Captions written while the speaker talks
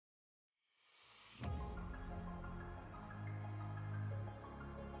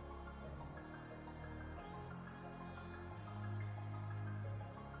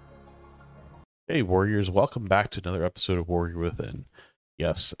Hey, Warriors, welcome back to another episode of Warrior Within.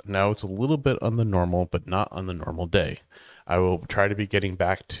 Yes, now it's a little bit on the normal, but not on the normal day. I will try to be getting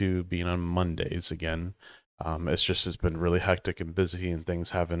back to being on Mondays again. It's been really hectic and busy, and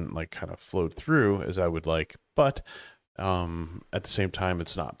things haven't like kind of flowed through as I would like. But at the same time,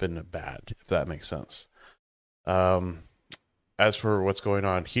 it's not been bad, if that makes sense. Um, as for what's going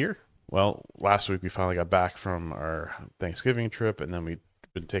on here, well, last week we finally got back from our Thanksgiving trip, and then we've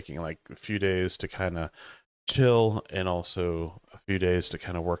been taking like a few days to kind of chill and also a few days to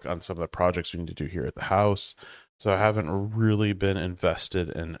kind of work on some of the projects we need to do here at the house. So I haven't really been invested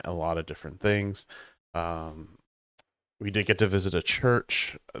in a lot of different things. Um, we did get to visit a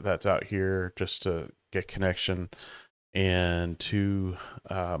church that's out here just to get connection. And two,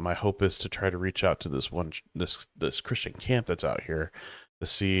 my hope is to try to reach out to this Christian camp that's out here to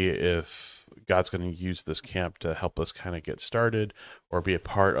see if God's going to use this camp to help us kind of get started or be a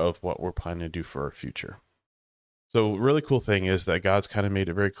part of what we're planning to do for our future. So, really cool thing is that God's kind of made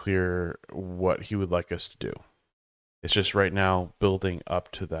it very clear what He would like us to do. It's just right now building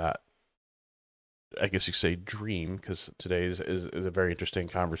up to that, I guess you could say, dream, because today is a very interesting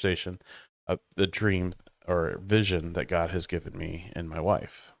conversation of the dream or vision that God has given me and my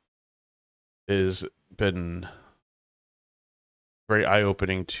wife. Has been very eye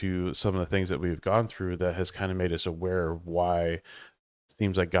opening to some of the things that we've gone through that has kind of made us aware of why it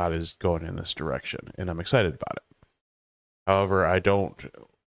seems like God is going in this direction. And I'm excited about it. However, I don't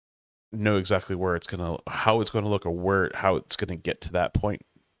know exactly how it's gonna look, or how it's gonna get to that point.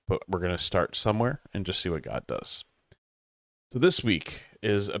 But we're gonna start somewhere and just see what God does. So this week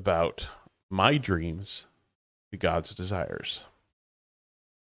is about my dreams to God's desires.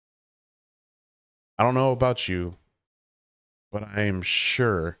 I don't know about you, but I am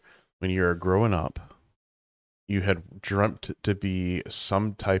sure when you're growing up, you had dreamt to be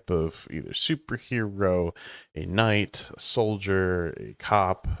some type of either superhero, a knight, a soldier, a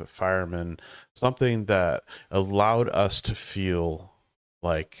cop, a fireman, something that allowed us to feel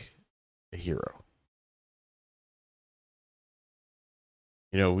like a hero.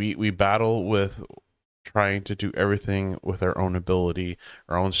 We battle with trying to do everything with our own ability,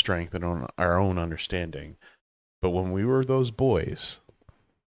 our own strength, and our own understanding. But when we were those boys,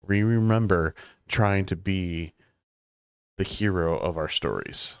 we remember trying to be the hero of our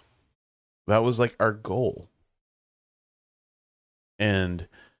stories. That was like our goal. And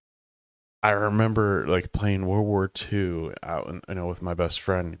I remember like playing World War II out, with my best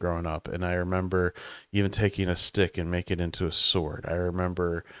friend growing up, and I remember even taking a stick and make it into a sword. I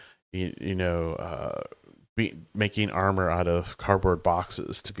remember, making armor out of cardboard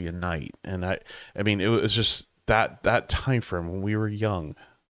boxes to be a knight, and I mean, it was just that time frame when we were young.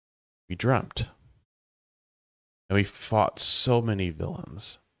 We dreamt, and we fought so many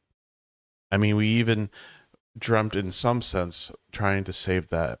villains. I mean, we even dreamt in some sense trying to save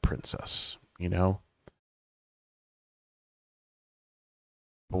that princess. But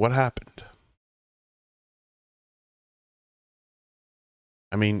what happened?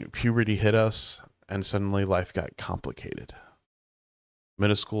 I mean, puberty hit us, and suddenly life got complicated.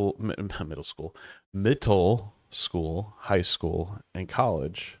 Middle school, middle school, high school, and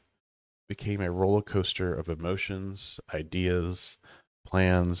college became a roller coaster of emotions, ideas,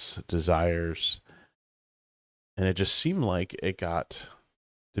 plans, desires, and it just seemed like it got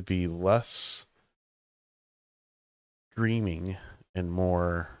to be less dreaming and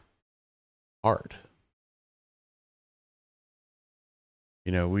more hard.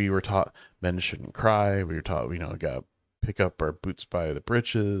 We were taught men shouldn't cry. We were taught, got to pick up our boots by the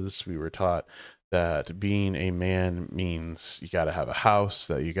britches. We were taught that being a man means you got to have a house,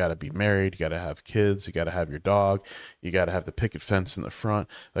 that you got to be married, you got to have kids, you got to have your dog, you got to have the picket fence in the front.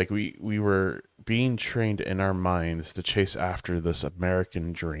 Like we were being trained in our minds to chase after this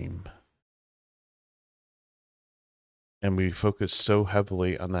American dream. And we focused so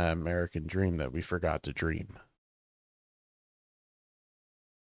heavily on that American dream that we forgot to dream.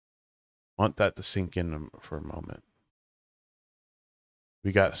 I want that to sink in for a moment.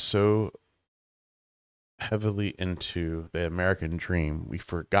 We got so heavily into the American dream, we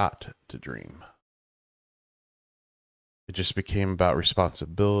forgot to dream. It just became about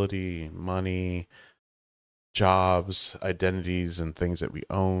responsibility, money, jobs, identities, and things that we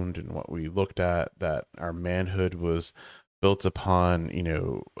owned and what we looked at, that our manhood was built upon,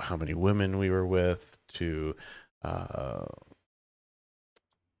 how many women we were with, to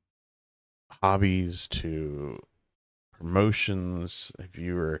hobbies, to promotions. If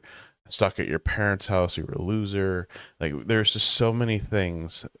you were stuck at your parents' house, you were a loser. Like there's just so many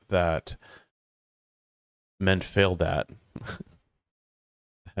things that men failed at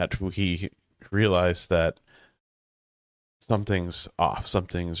that we realize that something's off,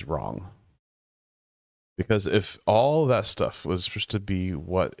 something's wrong. Because if all that stuff was supposed to be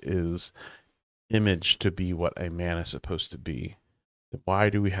what is imaged to be what a man is supposed to be, then why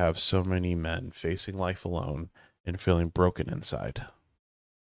do we have so many men facing life alone and feeling broken inside?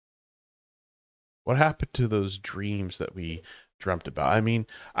 What happened to those dreams that we dreamt about? I mean,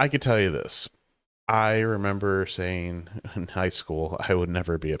 I could tell you this. I remember saying in high school I would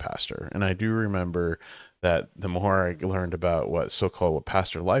never be a pastor. And I do remember that the more I learned about what so-called what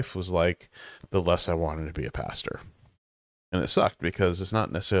pastor life was like, the less I wanted to be a pastor. And it sucked because it's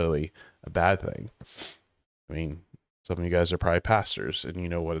not necessarily a bad thing. I mean, some of you guys are probably pastors and you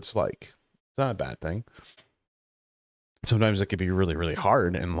know what it's like. It's not a bad thing. Sometimes it can be really, really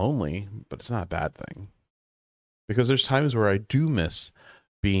hard and lonely, but it's not a bad thing. Because there's times where I do miss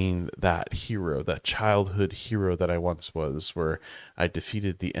being that hero, that childhood hero that I once was, where I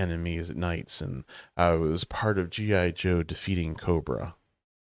defeated the enemies at nights and I was part of G.I. Joe defeating Cobra.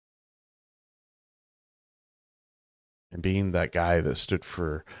 And being that guy that stood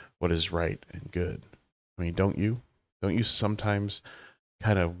for what is right and good. I mean, don't you? Don't you sometimes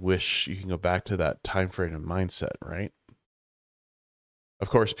kind of wish you can go back to that time frame and mindset, right? Of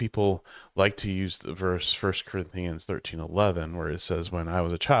course, people like to use the verse 1 Corinthians 13:11, where it says, when I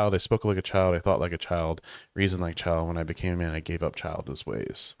was a child, I spoke like a child, I thought like a child, reasoned like a child. When I became a man, I gave up childish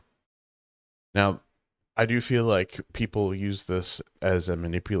ways. Now, I do feel like people use this as a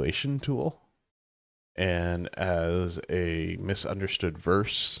manipulation tool and as a misunderstood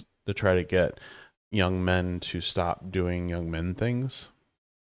verse to try to get young men to stop doing young men things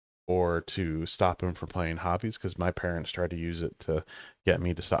or to stop them from playing hobbies, because my parents tried to use it to get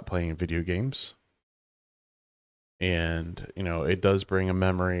me to stop playing video games. And, you know, it does bring a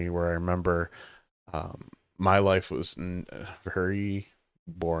memory where I remember my life was very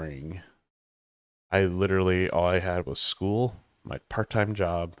boring. I literally, all I had was school, my part-time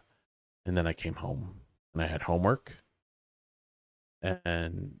job, and then I came home and I had homework.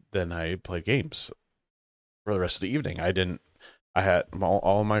 And then I played games for the rest of the evening. I had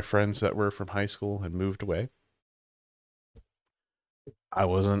all my friends that were from high school had moved away. I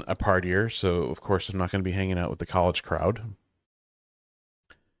wasn't a partier, so of course I'm not going to be hanging out with the college crowd.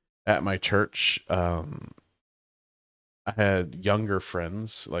 At my church, I had younger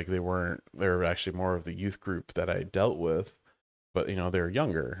friends, like they were actually more of the youth group that I dealt with, but you know, they were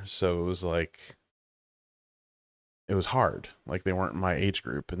younger. So it was like, it was hard. Like they weren't my age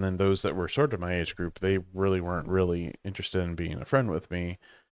group. And then those that were sort of my age group, they really weren't really interested in being a friend with me,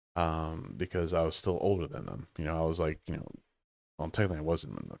 because I was still older than them. You know, I was like, you know, well, technically I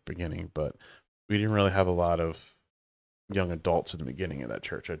wasn't in the beginning, but we didn't really have a lot of young adults in the beginning of that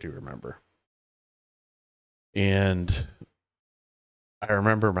church. I do remember. And I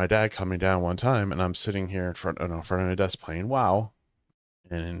remember my dad coming down one time and I'm sitting here in front of a desk playing WoW.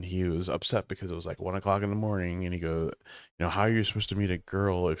 And he was upset because it was like 1 o'clock in the morning. And he goes, you know, how are you supposed to meet a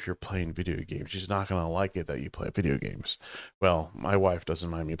girl if you're playing video games? She's not going to like it that you play video games. Well, my wife doesn't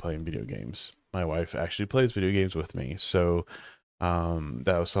mind me playing video games. My wife actually plays video games with me. So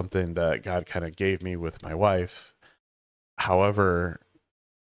that was something that God kind of gave me with my wife. However,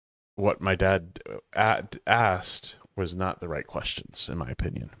 what my dad asked was not the right questions, in my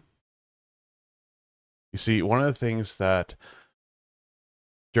opinion. You see, one of the things that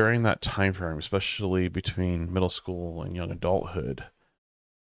during that time frame, especially between middle school and young adulthood,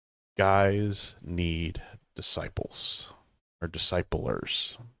 guys need disciples or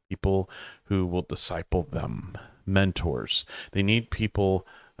disciplers, people who will disciple them, mentors. They need people,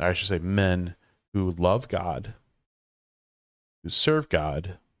 I should say men, who love God, who serve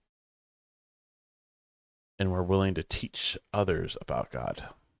God, and were willing to teach others about God.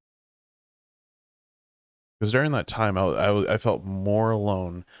 Because during that time, I felt more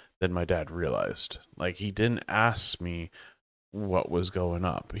alone than my dad realized. Like, he didn't ask me what was going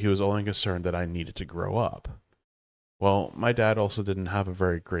up. He was only concerned that I needed to grow up. Well, my dad also didn't have a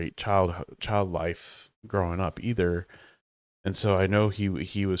very great child life growing up either. And so I know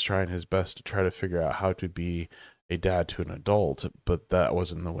he was trying his best to try to figure out how to be a dad to an adult, but that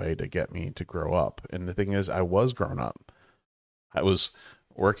wasn't the way to get me to grow up. And the thing is, I was grown up. I was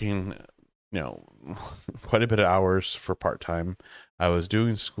working, you know, quite a bit of hours for part-time. I was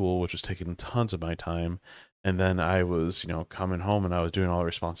doing school, which was taking tons of my time. And then I was, you know, coming home and I was doing all the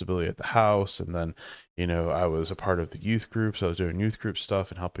responsibility at the house. And then, you know, I was a part of the youth group. So I was doing youth group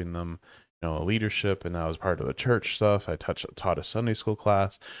stuff and helping them, you know, leadership. And I was part of the church stuff. I taught a Sunday school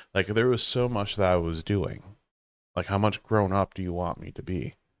class. Like, there was so much that I was doing. Like, how much grown up do you want me to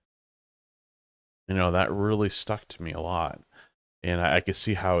be? You know, that really stuck to me a lot. And I could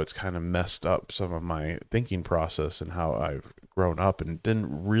see how it's kind of messed up some of my thinking process and how I've grown up and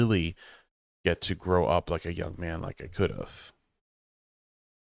didn't really get to grow up like a young man like I could have.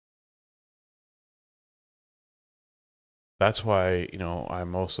 That's why,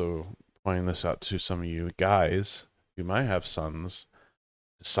 I'm also pointing this out to some of you guys who might have sons.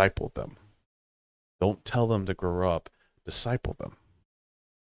 Disciple them. Don't tell them to grow up, disciple them.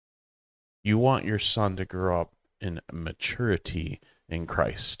 You want your son to grow up in maturity in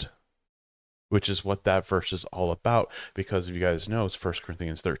Christ, which is what that verse is all about. Because if you guys know, it's 1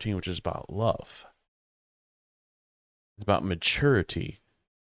 Corinthians 13, which is about love. It's about maturity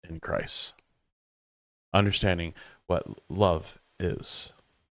in Christ, understanding what love is.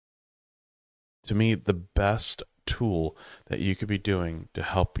 To me, the best tool that you could be doing to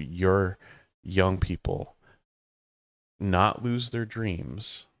help your young people not lose their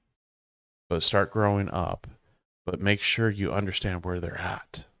dreams, but start growing up, but make sure you understand where they're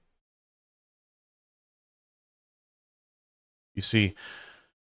at. You see,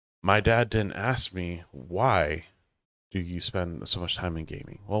 my dad didn't ask me, why do you spend so much time in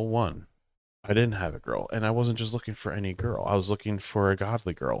gaming? Well, one, I didn't have a girl, and I wasn't just looking for any girl. I was looking for a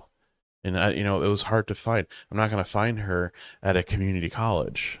godly girl. And it was hard to find. I'm not going to find her at a community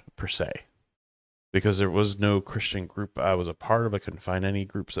college per se, because there was no Christian group I was a part of. I couldn't find any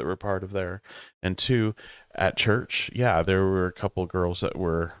groups that were part of there. And two, at church, yeah, there were a couple girls that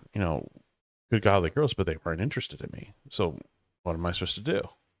were, good godly girls, but they weren't interested in me. So what am I supposed to do?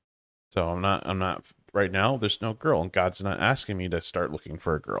 So I'm not right now. There's no girl, and God's not asking me to start looking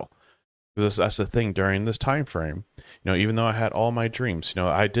for a girl. Because that's the thing during this time frame. Even though I had all my dreams,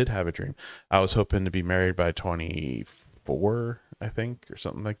 I did have a dream. I was hoping to be married by 24, I think, or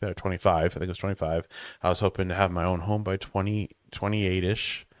something like that, or 25. I think it was 25. I was hoping to have my own home by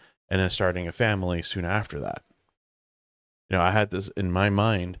 28-ish, and then starting a family soon after that. I had this in my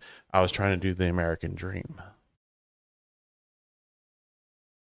mind. I was trying to do the American dream.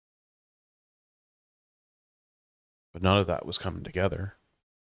 But none of that was coming together.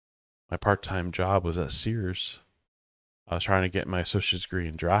 My part-time job was at Sears. I was trying to get my associate's degree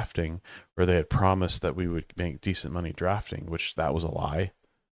in drafting, where they had promised that we would make decent money drafting, which that was a lie.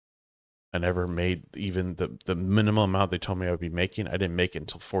 I never made even the minimum amount they told me I would be making. I didn't make it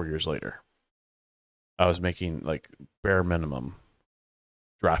until 4 years later. I was making like bare minimum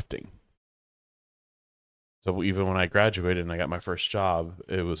drafting. So even when I graduated and I got my first job,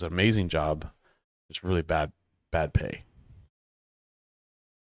 it was an amazing job. It's really bad pay.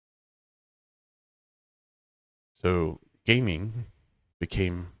 So gaming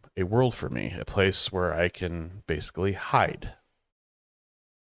became a world for me, a place where I can basically hide,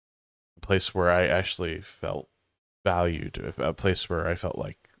 a place where I actually felt valued, a place where I felt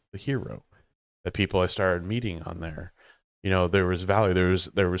like the hero. The people I started meeting on there, there was value.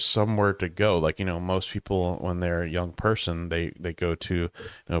 There was somewhere to go. Like, most people when they're a young person, they go to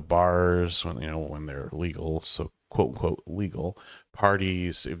bars when they're legal, so quote unquote legal,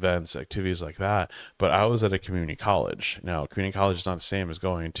 parties, events, activities like that. But I was at a community college. Now, community college is not the same as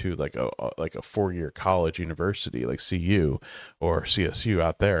going to like a 4-year college university like CU or CSU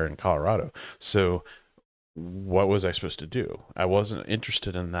out there in Colorado. So what was I supposed to do? I wasn't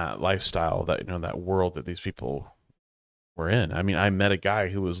interested in that lifestyle, that world that these people were in. I mean, I met a guy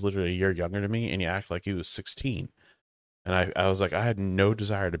who was literally a year younger than me, and he acted like he was 16. And I was like, I had no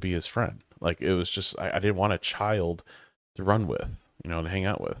desire to be his friend. Like, it was just, I didn't want a child to run with, to hang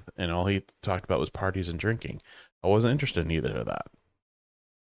out with. And all he talked about was parties and drinking. I wasn't interested in either of that.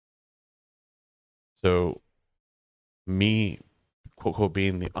 So, me, quote, quote,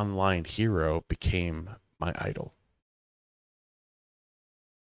 being the online hero became my idol.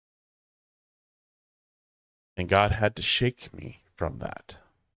 And God had to shake me from that.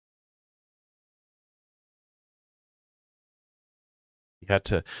 He had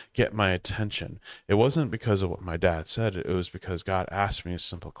to get my attention. It wasn't because of what my dad said, it was because God asked me a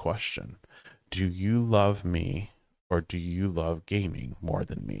simple question: do you love me, or do you love gaming more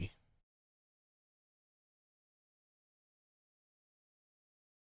than me?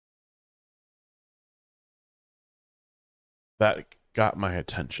 That got my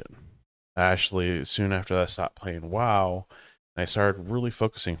attention. Actually, soon after that, I stopped playing WoW, and I started really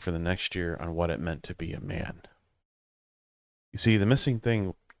focusing for the next year on what it meant to be a man. You see, the missing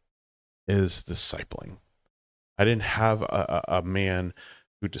thing is discipling. I didn't have a man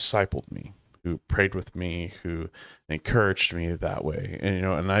who discipled me, who prayed with me, who encouraged me that way. And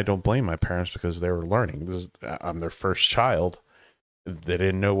and I don't blame my parents, because they were learning. I'm their first child. They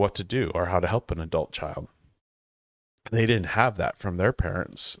didn't know what to do or how to help an adult child. They didn't have that from their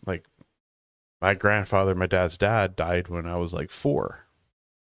parents. Like, My grandfather, my dad's dad, died when I was like 4.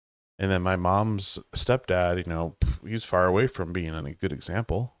 And then my mom's stepdad, he's far away from being a good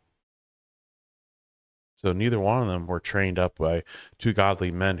example. So neither one of them were trained up by two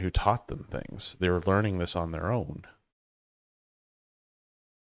godly men who taught them things. They were learning this on their own.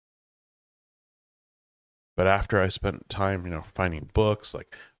 But after I spent time, finding books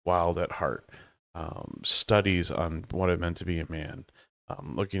like Wild at Heart, studies on what it meant to be a man,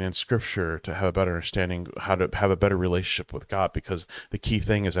 looking in scripture to have a better understanding, how to have a better relationship with God, because the key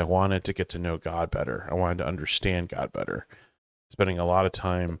thing is I wanted to get to know God better. I wanted to understand God better. Spending a lot of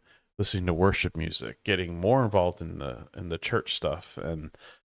time listening to worship music, getting more involved in the church stuff, and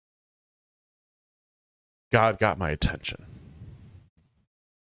God got my attention.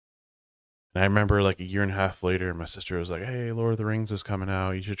 And I remember like a year and a half later, my sister was like, "Hey, Lord of the Rings is coming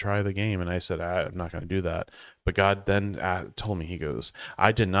out. You should try the game." And I said, "I'm not going to do that." But God then told me, He goes,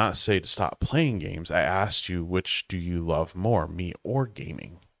 "I did not say to stop playing games. I asked you, which do you love more, me or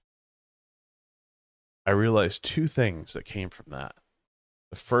gaming?" I realized two things that came from that.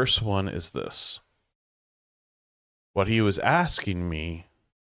 The first one is this: what He was asking me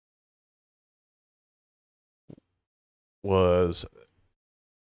was,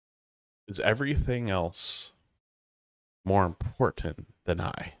 is everything else more important than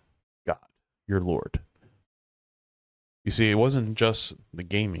I, God, your Lord? You see, it wasn't just the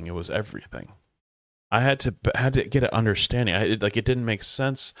gaming; it was everything. I had to get an understanding. It didn't make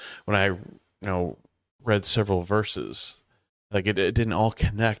sense when I read several verses. Like it didn't all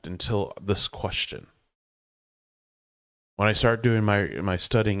connect until this question. When I started doing my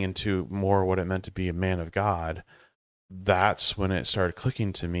studying into more what it meant to be a man of God, that's when it started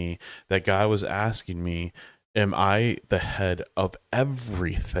clicking to me that God was asking me, am I the head of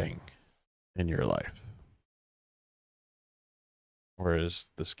everything in your life? Or is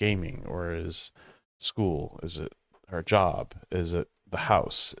this gaming? Or is school? Is it our job? Is it the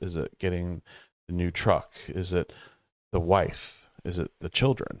house? Is it getting the new truck? Is it the wife? Is it the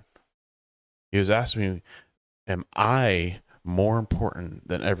children? He was asking me, am I more important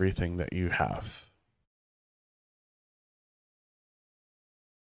than everything that you have?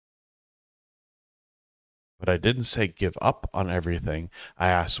 But I didn't say give up on everything. I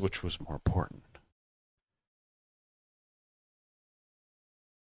asked which was more important.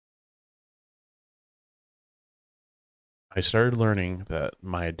 I started learning that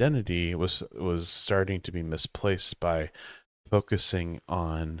my identity was starting to be misplaced by focusing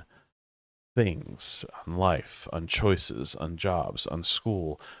on things, on life, on choices, on jobs, on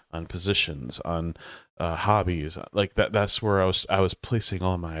school, on positions, on hobbies. Like that's where I was placing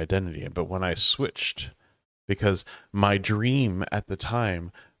all my identity. But when I switched, because my dream at the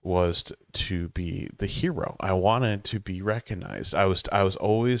time was to be the hero. I wanted to be recognized. I was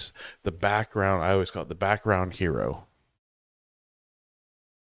always the background. I always called it the background hero,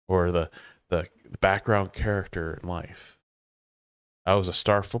 or the background character in life. I was a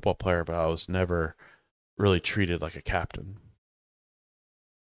star football player, but I was never really treated like a captain.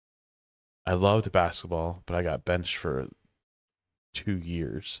 I loved basketball, but I got benched for 2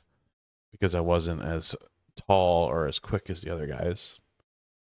 years because I wasn't as tall or as quick as the other guys.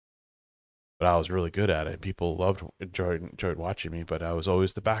 But I was really good at it. People enjoyed watching me, but I was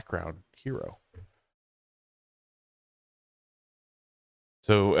always the background hero.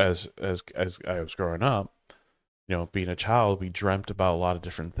 So as I was growing up, being a child, we dreamt about a lot of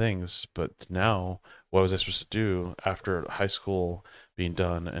different things. But now, what was I supposed to do after high school being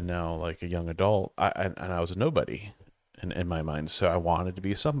done, and now like a young adult? And I was a nobody in my mind. So I wanted to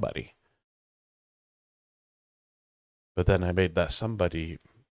be somebody. But then I made that somebody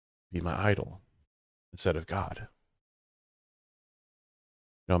be my idol instead of God.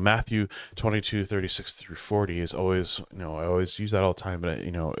 Matthew 22:36 through 40 is always, I always use that all the time, but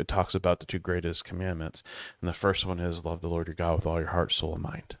it talks about the two greatest commandments. And the first one is love the Lord your God with all your heart, soul, and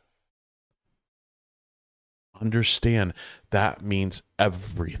mind. Understand that means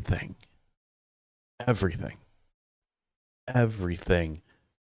everything. Everything. Everything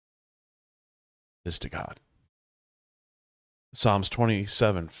is to God. Psalms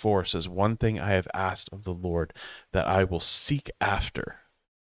 27:4 says, "One thing I have asked of the Lord, that I will seek after,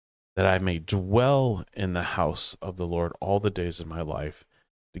 that I may dwell in the house of the Lord all the days of my life,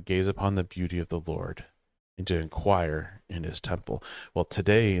 to gaze upon the beauty of the Lord and to inquire in his temple." Well,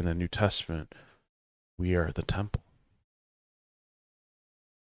 today in the New Testament, we are the temple.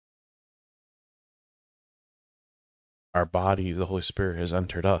 Our body, the Holy Spirit, has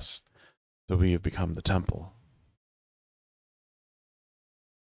entered us, so we have become the temple.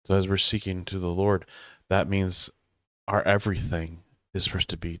 So as we're seeking to the Lord, that means our everything is for us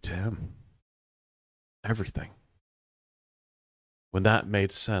to be to him. everything. When that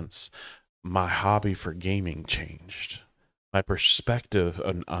made sense, my hobby for gaming changed. My perspective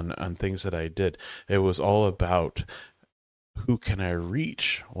on things that I did, it was all about who can I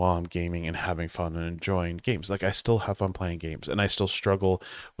reach while I'm gaming and having fun and enjoying games. Like I still have fun playing games and I still struggle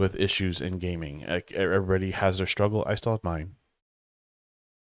with issues in gaming. Like everybody has their struggle. I still have mine.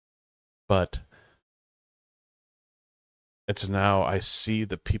 But it's now I see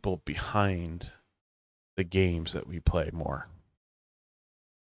the people behind the games that we play more.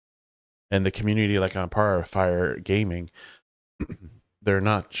 And the community like on part of Fire Gaming, they're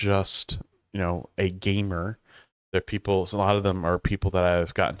not just, a gamer. They're people, a lot of them are people that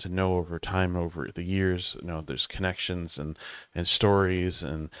I've gotten to know over time, over the years. There's connections and stories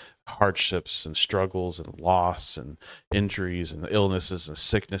and hardships and struggles and loss and injuries and illnesses and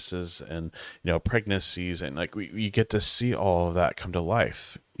sicknesses and pregnancies, and like we get to see all of that come to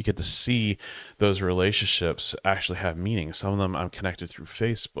life. You get to see those relationships actually have meaning. Some of them I'm connected through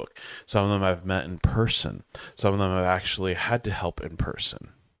Facebook. Some of them I've met in person. Some of them I've actually had to help in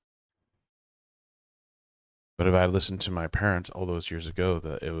person. But if I listened to my parents all those years ago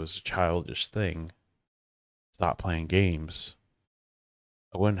that it was a childish thing, stop playing games,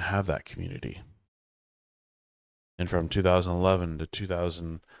 I wouldn't have that community. And from 2011 to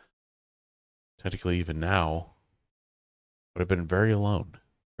 2000, technically even now, would have been very alone,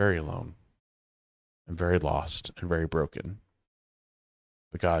 and very lost and very broken.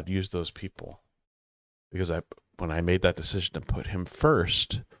 But God used those people because when I made that decision to put Him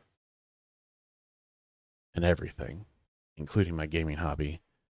first in everything, including my gaming hobby,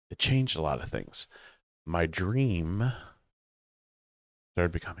 it changed a lot of things. My dream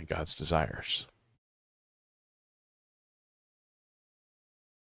started becoming God's desires.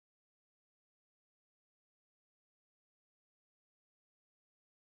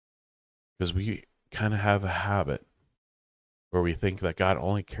 Because we kind of have a habit where we think that God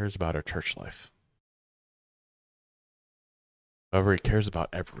only cares about our church life. However, He cares about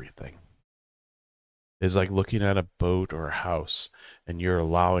everything. It's like looking at a boat or a house and you're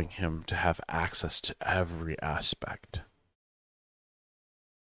allowing Him to have access to every aspect.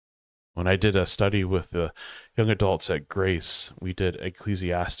 When I did a study with the young adults at Grace, we did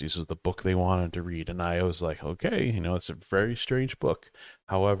Ecclesiastes was the book they wanted to read. And I was like, okay, it's a very strange book.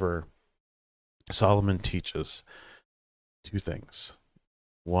 However, Solomon teaches two things.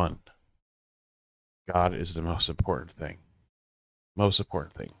 One, God is the most important thing. Most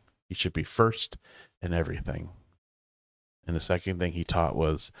important thing. He should be first in everything. And the second thing he taught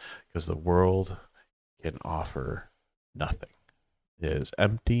was because the world can offer nothing. It is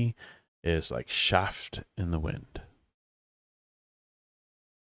empty. It is like shaft in the wind.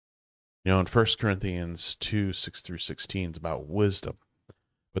 In 1 Corinthians 2, 6 through 16, it's about wisdom.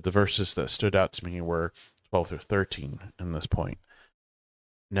 But the verses that stood out to me were 12 through 13 in this point.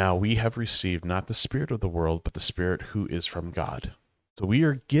 Now we have received not the spirit of the world, but the Spirit who is from God. So we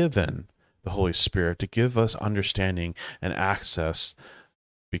are given the Holy Spirit to give us understanding and access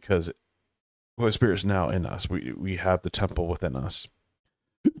because the Holy Spirit is now in us. We have the temple within us.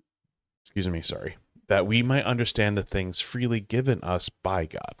 Excuse me, sorry. That we might understand the things freely given us by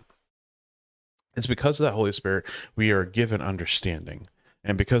God. It's because of that Holy Spirit we are given understanding.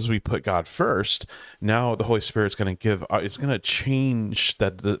 And because we put God first, now the Holy Spirit's going to it's going to change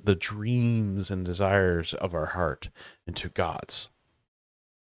the dreams and desires of our heart into God's.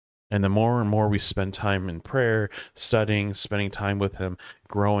 And the more and more we spend time in prayer, studying, spending time with Him,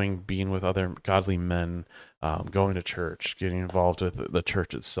 growing, being with other godly men, going to church, getting involved with the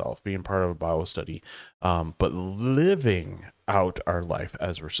church itself, being part of a Bible study, but living out our life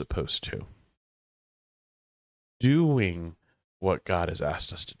as we're supposed to. Doing what God has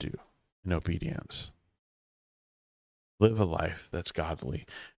asked us to do in obedience. Live a life that's godly.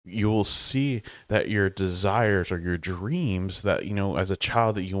 You will see that your desires or your dreams that, as a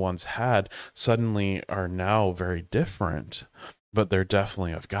child that you once had suddenly are now very different, but they're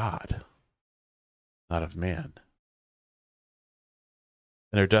definitely of God, not of man.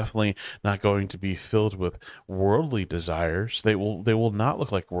 And they're definitely not going to be filled with worldly desires. They will not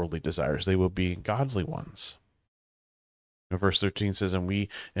look like worldly desires. They will be godly ones. Verse 13 says, and we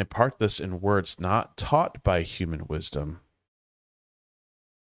impart this in words not taught by human wisdom,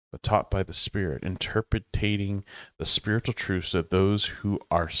 but taught by the Spirit, interpreting the spiritual truths of those who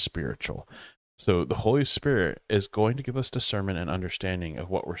are spiritual. So the Holy Spirit is going to give us discernment and understanding of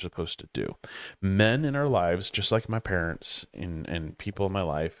what we're supposed to do. Men in our lives, just like my parents and people in my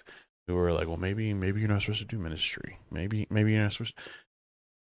life who are like, well, maybe you're not supposed to do ministry. Maybe you're not supposed to.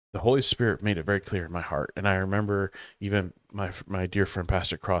 the Holy Spirit made it very clear in my heart. And I remember even my dear friend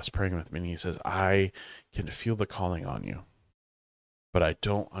Pastor Cross praying with me, and he says, I can feel the calling on you, but I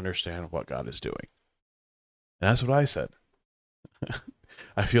don't understand what God is doing. And that's what I said.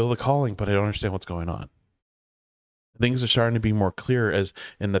 I feel the calling, but I don't understand what's going on. Things are starting to be more clear, as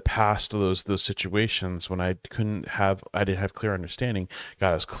in the past, those situations when I didn't have clear understanding,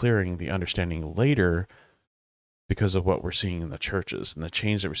 God is clearing the understanding later because of what we're seeing in the churches and the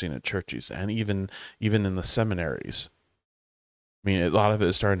change that we're seeing in churches, and even in the seminaries. I mean, a lot of it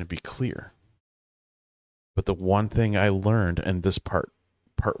is starting to be clear. But the one thing I learned in this part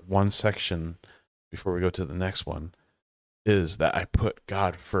one section, before we go to the next one, is that I put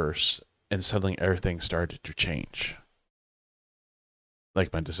God first, and suddenly everything started to change.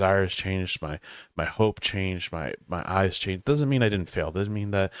 Like my desires changed, my hope changed, my eyes changed. Doesn't mean I didn't fail. Doesn't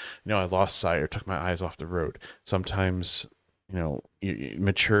mean that, I lost sight or took my eyes off the road. Sometimes,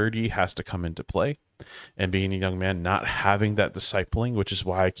 maturity has to come into play, and being a young man, not having that discipling, which is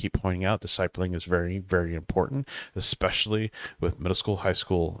why I keep pointing out discipling is very, very important, especially with middle school, high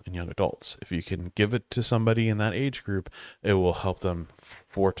school, and young adults. If you can give it to somebody in that age group, it will help them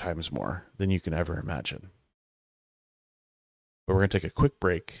 4 times more than you can ever imagine. But we're going to take a quick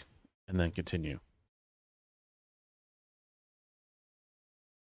break and then continue.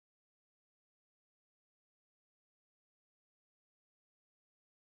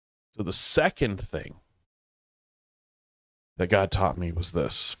 So the second thing that God taught me was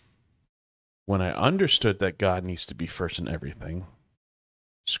this. When I understood that God needs to be first in everything,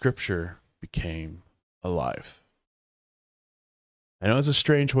 Scripture became alive. I know it's a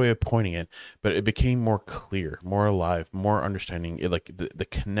strange way of pointing it, but it became more clear, more alive, more understanding, like the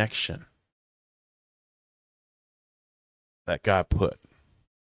connection that God put.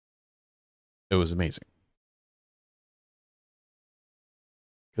 It was amazing.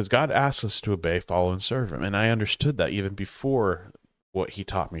 Because God asks us to obey, follow, and serve him. And I understood that even before what he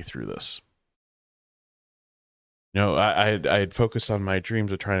taught me through this. I had focused on my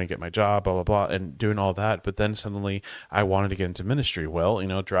dreams of trying to get my job, blah, blah, blah, and doing all that. But then suddenly I wanted to get into ministry. Well,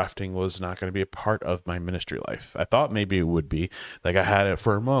 drafting was not going to be a part of my ministry life. I thought maybe it would be. Like, I had it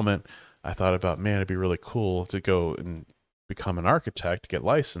for a moment. I thought about, man, it'd be really cool to go and become an architect, get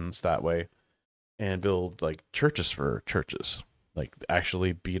licensed that way, and build like churches for churches. Like,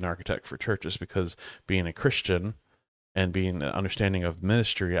 actually be an architect for churches, because being a Christian and being an understanding of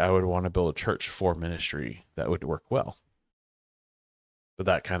ministry, I would want to build a church for ministry that would work well. But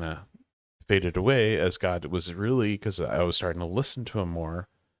that kind of faded away as God was really, because I was starting to listen to him more,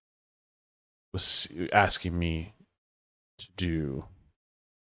 was asking me to do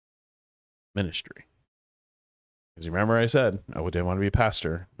ministry. Because you remember I said I didn't want to be a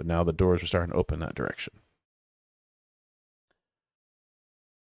pastor, but now the doors were starting to open that direction.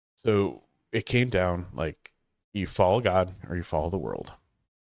 So it came down like, you follow God or you follow the world.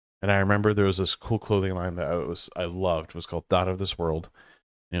 And I remember there was this cool clothing line that I loved. It was called Not of This World.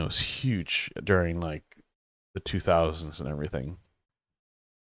 And it was huge during like the 2000s and everything.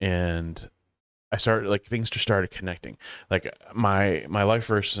 And I started, like, things just started connecting. Like, my life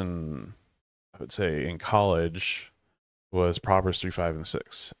verse in, I would say, in college was Proverbs 3, 5, and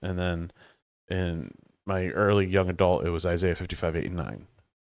 6. And then in my early young adult, it was Isaiah 55, 8, and 9.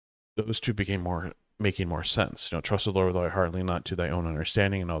 Those two became making more sense. Trust the Lord with all thy heart, lean not to thy own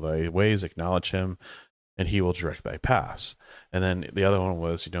understanding, in all thy ways acknowledge him, and he will direct thy paths. And then the other one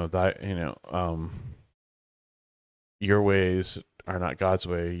was, your ways are not God's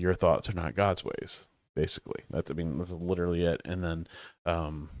way, your thoughts are not God's ways. Basically, that's literally it. And then,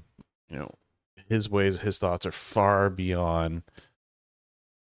 his ways, his thoughts are far beyond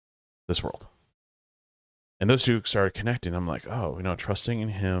this world. And those two started connecting. I'm like, oh, trusting in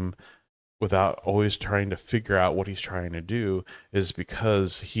him without always trying to figure out what he's trying to do is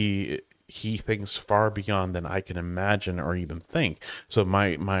because he thinks far beyond than I can imagine or even think. So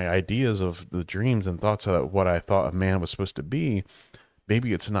my ideas of the dreams and thoughts of what I thought a man was supposed to be,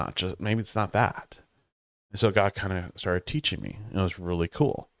 maybe it's not that. And so God kind of started teaching me. It was really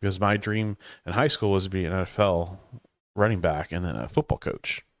cool, because my dream in high school was to be an NFL running back and then a football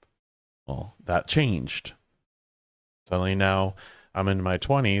coach. Well, that changed. Suddenly now I'm in my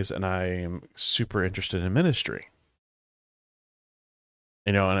 20s and I am super interested in ministry.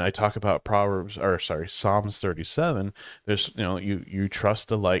 And I talk about Psalms 37. There's, you trust,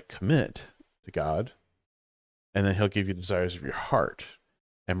 delight, commit to God, and then he'll give you desires of your heart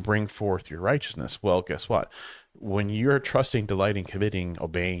and bring forth your righteousness. Well, guess what? When you're trusting, delighting, committing,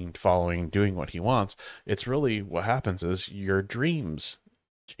 obeying, following, doing what he wants, it's really what happens is your dreams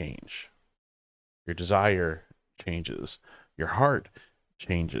change. Your desire changes. Your heart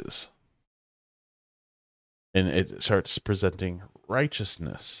changes, and it starts presenting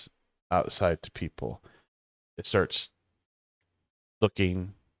righteousness outside to people. It starts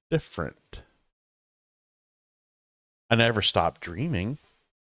looking different. I never stopped dreaming.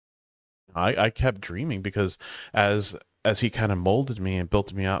 I kept dreaming because as he kind of molded me and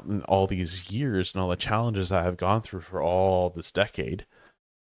built me up in all these years and all the challenges I have gone through for all this decade,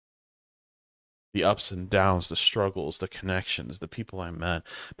 the ups and downs, the struggles, the connections, the people I met,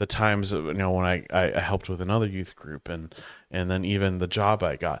 the times when I helped with another youth group, and then even the job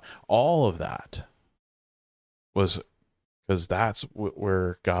I got, all of that was because that's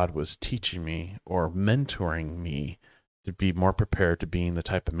where God was teaching me or mentoring me to be more prepared to being the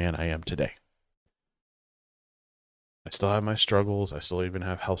type of man I am today. I still have my struggles. I still even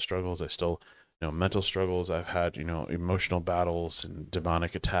have health struggles. I still, mental struggles. I've had, emotional battles and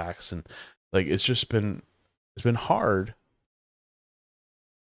demonic attacks. And like, it's been hard,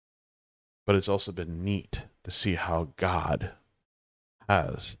 but it's also been neat to see how God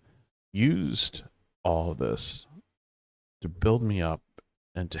has used all of this to build me up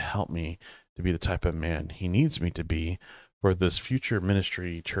and to help me to be the type of man he needs me to be for this future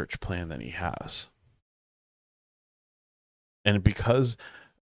ministry church plan that he has. And because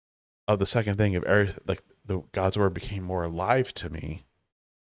of the second thing of like the God's word became more alive to me,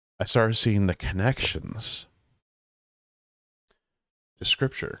 I started seeing the connections to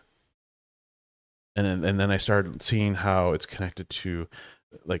scripture. And then I started seeing how it's connected to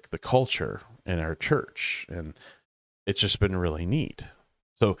like the culture in our church. And it's just been really neat.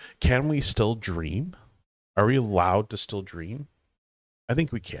 So can we still dream? Are we allowed to still dream? I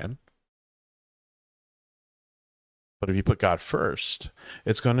think we can. But if you put God first,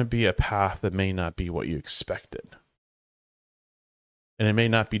 it's going to be a path that may not be what you expected. And it may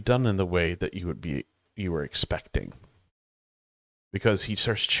not be done in the way that you were expecting. Because he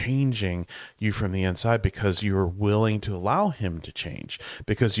starts changing you from the inside because you are willing to allow him to change.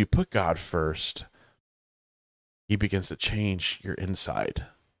 Because you put God first, he begins to change your inside,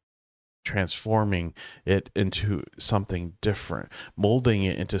 transforming it into something different, molding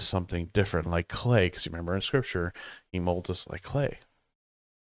it into something different, like clay. Because you remember in scripture, he molds us like clay.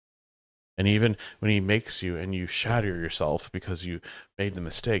 And even when he makes you and you shatter yourself because you made the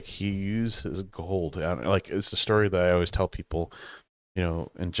mistake, he uses gold. Like, it's a story that I always tell people,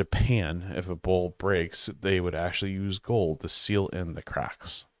 in Japan, if a bowl breaks, they would actually use gold to seal in the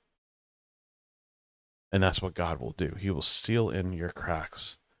cracks. And that's what God will do. He will seal in your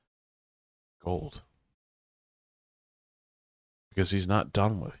cracks gold. Because he's not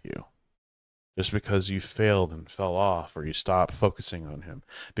done with you. Just because you failed and fell off or you stopped focusing on him.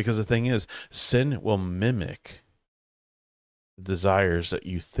 Because the thing is, sin will mimic the desires that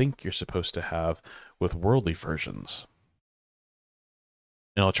you think you're supposed to have with worldly versions.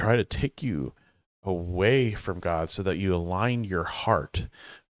 And I'll try to take you away from God so that you align your heart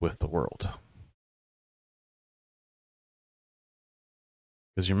with the world.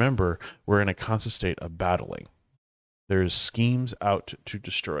 Because remember, we're in a constant state of battling. There's schemes out to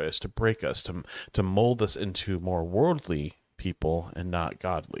destroy us, to break us, to mold us into more worldly people and not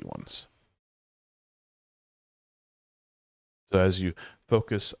godly ones. So as you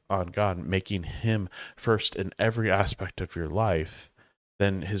focus on God, making him first in every aspect of your life,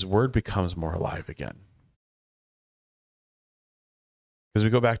 then his word becomes more alive again. Because we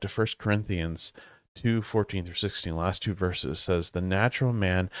go back to 1 Corinthians 2:14-16, last two verses, says, the natural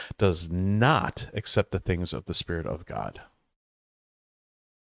man does not accept the things of the Spirit of God,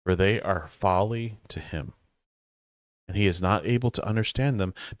 for they are folly to him, and he is not able to understand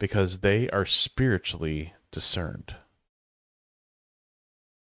them because they are spiritually discerned.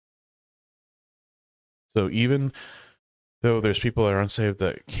 So even though there's people that are unsaved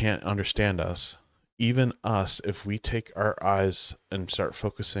that can't understand us, even us, if we take our eyes and start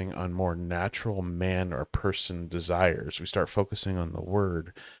focusing on more natural man or person desires, we start focusing on the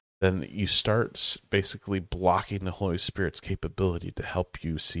word, then you start basically blocking the Holy Spirit's capability to help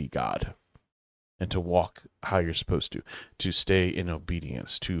you see God and to walk how you're supposed to stay in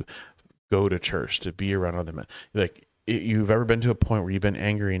obedience, to go to church, to be around other men. Like, you've ever been to a point where you've been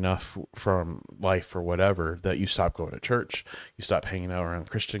angry enough from life or whatever that you stop going to church, you stop hanging out around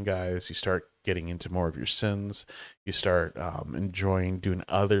Christian guys, you start getting into more of your sins, you start enjoying doing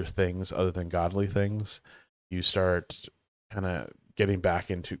other things other than godly things, you start kind of getting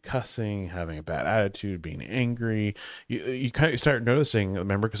back into cussing, having a bad attitude, being angry. You kind of start noticing,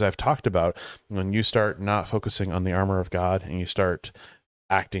 remember, because I've talked about when you start not focusing on the armor of God and you start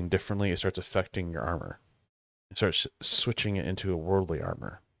acting differently, it starts affecting your armor. It starts switching it into a worldly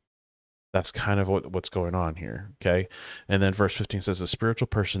armor. That's kind of what's going on here. Okay. And then verse 15 says, "A spiritual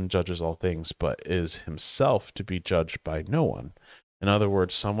person judges all things, but is himself to be judged by no one." In other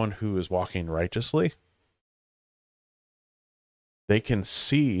words, someone who is walking righteously, they can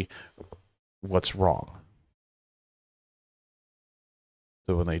see what's wrong.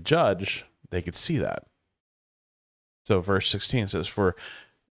 So when they judge, they could see that. So verse 16 says, For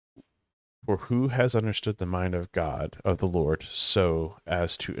who has understood the mind of God, of the Lord, so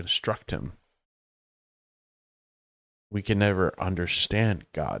as to instruct him? We can never understand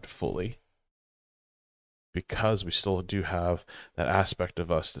God fully because we still do have that aspect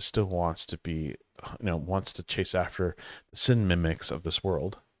of us that still wants to be, wants to chase after the sin mimics of this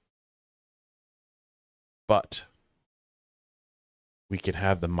world. But we can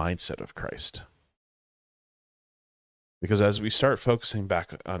have the mindset of Christ. Because as we start focusing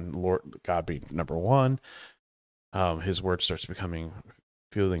back on Lord God being number one, his word starts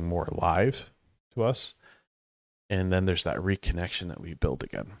feeling more alive to us. And then there's that reconnection that we build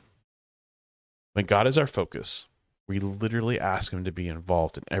again. When God is our focus, we literally ask him to be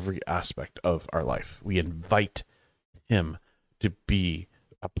involved in every aspect of our life. We invite him to be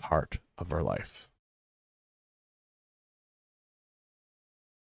a part of our life.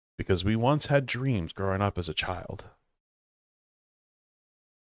 Because we once had dreams growing up as a child.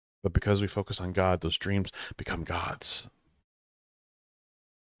 But because we focus on God, those dreams become God's.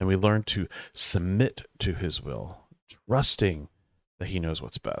 And we learn to submit to his will, trusting that he knows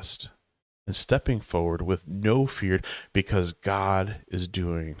what's best, and stepping forward with no fear because God is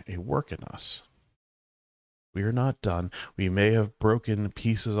doing a work in us. We are not done. We may have broken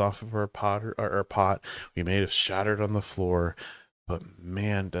pieces off of our pot. We may have shattered on the floor, but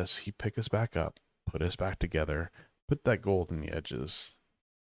man, does he pick us back up, put us back together, put that gold in the edges,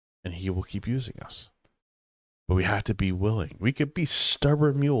 and he will keep using us. But we have to be willing. We could be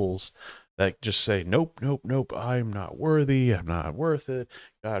stubborn mules that just say, nope, nope, nope, I'm not worthy. I'm not worth it.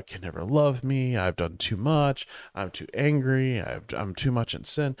 God can never love me. I've done too much. I'm too angry. I'm too much in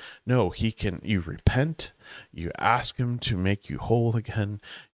sin. No, you repent. You ask him to make you whole again.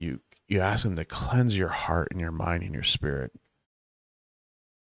 You ask him to cleanse your heart and your mind and your spirit.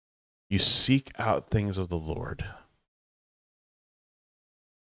 You seek out things of the Lord.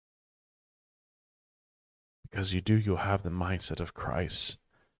 Because you'll have the mindset of Christ.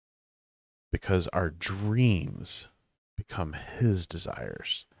 Because our dreams become his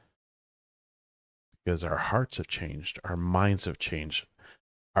desires. Because our hearts have changed, our minds have changed,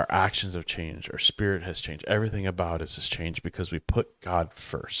 our actions have changed, our spirit has changed. Everything about us has changed because we put God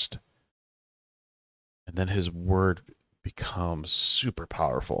first. And then his word becomes super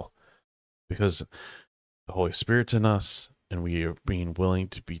powerful because the Holy Spirit's in us and we are being willing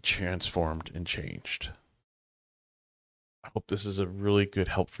to be transformed and changed. I hope this is a really good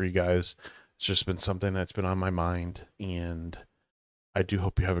help for you guys. It's just been something that's been on my mind, and I do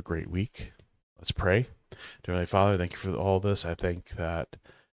hope you have a great week. Let's pray. Dear Heavenly Father, thank you for all this. I think that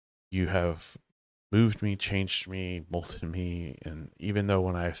you have moved me, changed me, molded me, and even though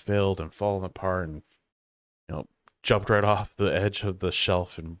when I failed and fallen apart and jumped right off the edge of the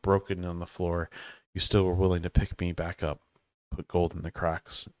shelf and broken on the floor, you still were willing to pick me back up, put gold in the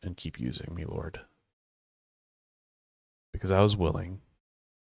cracks, and keep using me, Lord. Because I was willing.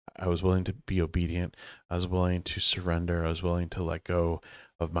 I was willing to be obedient. I was willing to surrender. I was willing to let go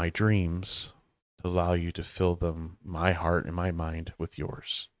of my dreams to allow you to fill them, my heart and my mind, with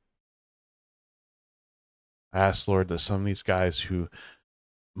yours. I ask, Lord, that some of these guys who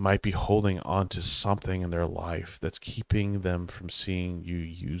might be holding on to something in their life that's keeping them from seeing you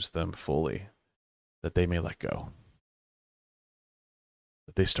use them fully, that they may let go.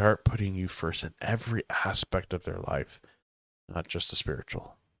 That they start putting you first in every aspect of their life, not just the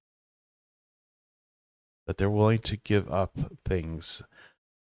spiritual. That they're willing to give up things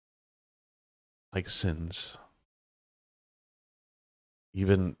like sins,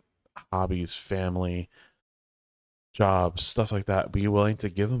 even hobbies, family, jobs, stuff like that. Be willing to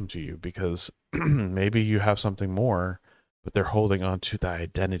give them to you because maybe you have something more, but they're holding on to that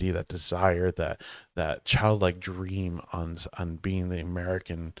identity, that desire, that childlike dream on being the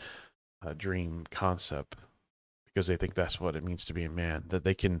American dream concept, because they think that's what it means to be a man, that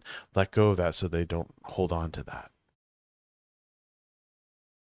they can let go of that so they don't hold on to that.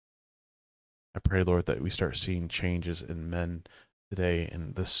 I pray, Lord, that we start seeing changes in men today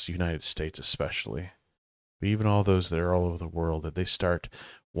in this United States especially, but even all those that are all over the world, that they start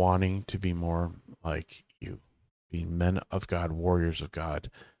wanting to be more like you, being men of God, warriors of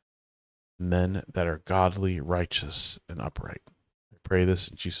God, men that are godly, righteous, and upright. I pray this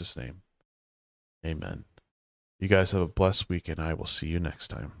in Jesus' name. Amen. You guys have a blessed week, and I will see you next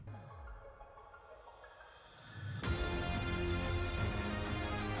time.